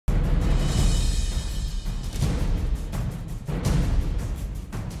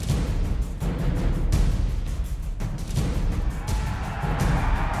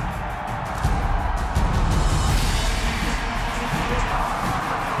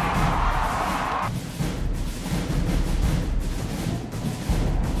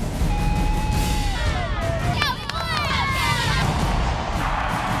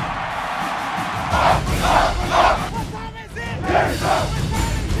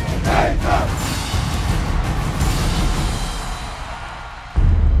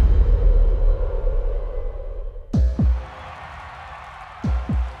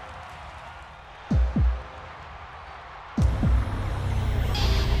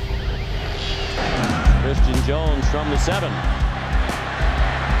Christian Jones from the 7. They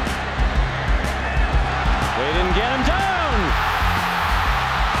didn't get him down.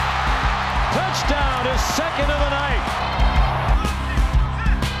 Touchdown, his second of the night.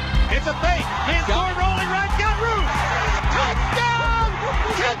 It's a fake. Hands going rolling right. Got room. Touchdown,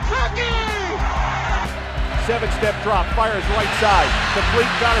 Kentucky! 7-step drop, fires right side.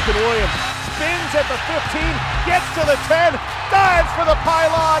 Complete Jonathan Williams. Spins at the 15, gets to the 10, dives for the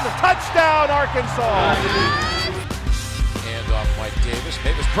pylon. Touchdown, Arkansas. Hand off Mike Davis.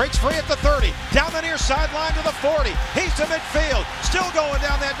 Davis breaks free at the 30. Down the near sideline to the 40. He's to midfield. Still going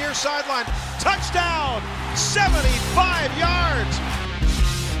down that near sideline. Touchdown! 75 yards.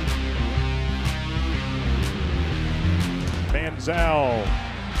 Manziel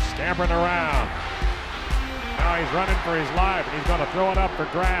scampering around. Now he's running for his life, and he's going to throw it up for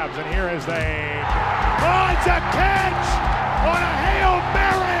grabs. And here is oh, it's a catch on a Hail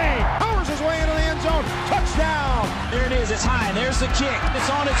Mary! Powers his way into the end zone. Touchdown! There it is. It's high. There's the kick. It's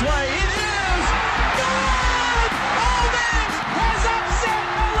on its way. It is good! Ole Miss has upset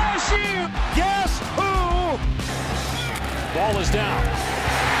LSU! Guess who? Ball is down.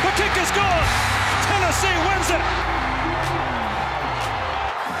 The kick is good. Tennessee wins it.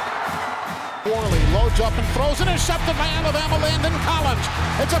 Worley loads up and throws, intercepted by Alabama, Landon Collins.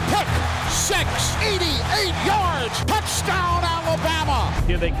 It's a pick. 88 yards. Touchdown, Alabama.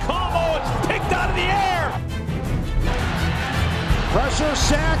 Here they come. Oh, it's picked out of the air. Pressure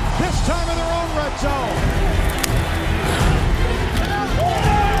sack, this time in their own red zone.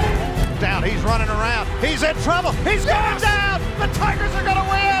 Down, he's running around. He's in trouble. He's going down. The Tigers are going to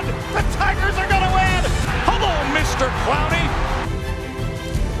win. The Tigers are going to win. Hello, Mr. Clowney.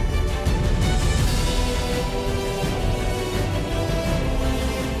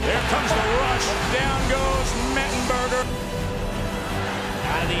 There comes the rush. Down goes Mettenberger.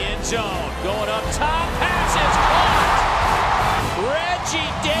 Out of the end zone. Going up top. Pass is caught.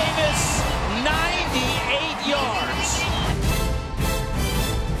 Reggie Davis, 98 yards.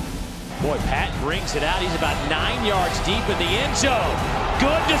 Boy, Patton brings it out. He's about 9 yards deep in the end zone.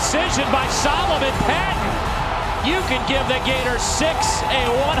 Good decision by Solomon Patton. You can give the Gators 6 a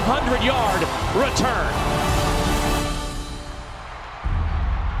 100-yard return.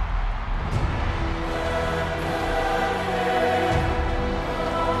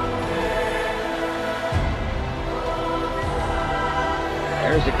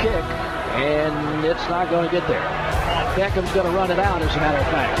 There's a kick, and it's not going to get there. Beckham's going to run it out, as a matter of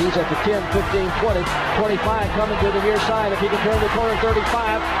fact. He's at the 10, 15, 20, 25, coming to the near side. If he can turn the corner, 35,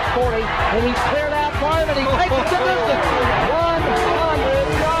 40, and he's cleared out for him, and he takes it to distance.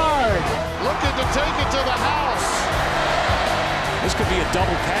 100 yards. Looking to take it to the house. This could be a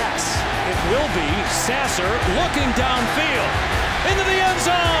double pass. It will be. Sasser looking downfield. Into the end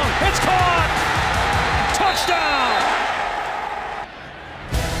zone. It's caught. Touchdown.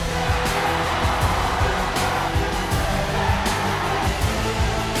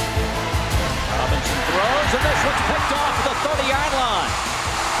 And this one's picked off at the 30-yard line.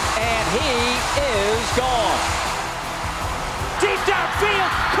 And he is gone. Deep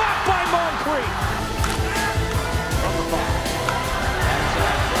downfield, caught by Moncrief. From the ball.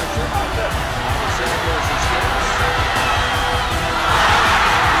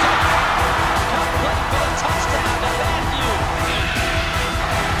 Complete for a touchdown to Matthew.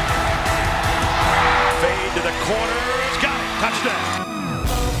 Fade to the corner. It's got it. Touchdown.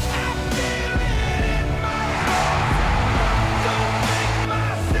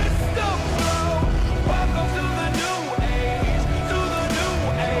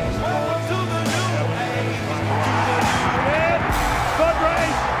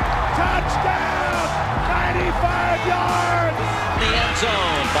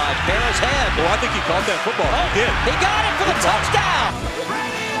 Zone by Ferris Head. Oh, I think he caught that football. Oh, he did. He got it for the touchdown.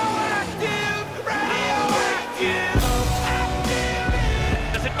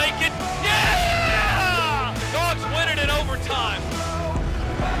 Does it make it? Yeah! Dogs win it in overtime.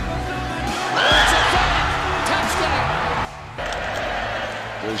 It's a touchdown.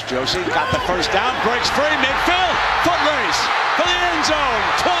 There's Josie, got the first down, breaks free, midfield, foot race for the end zone.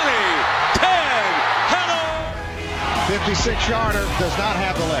 20, 10, hello. 56-yarder, does not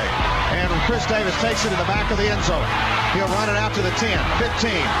have the leg. And Chris Davis takes it in the back of the end zone. He'll run it out to the 10, 15,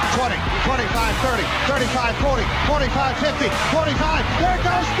 20, 25, 30, 35, 40, 45, 50, 45. There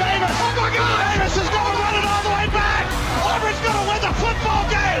goes Davis. Oh my God! Davis is going right.